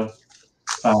Wegoja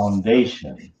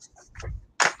Foundation,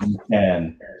 you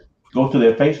can go to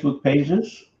their Facebook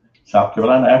pages, South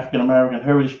Carolina African American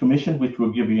Heritage Commission, which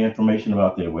will give you information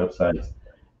about their websites.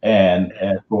 And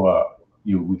as for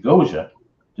you, Wegoja,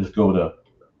 just go to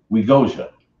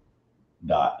wegoja.org.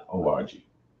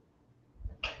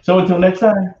 So until next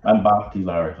time, I'm Bhakti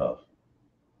Larry Hough.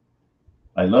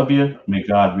 I love you. May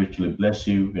God richly bless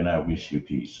you, and I wish you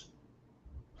peace.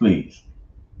 Please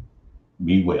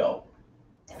be well.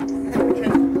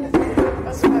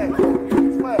 That's right.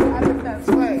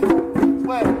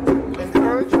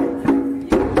 Encourage.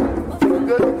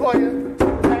 Good for you.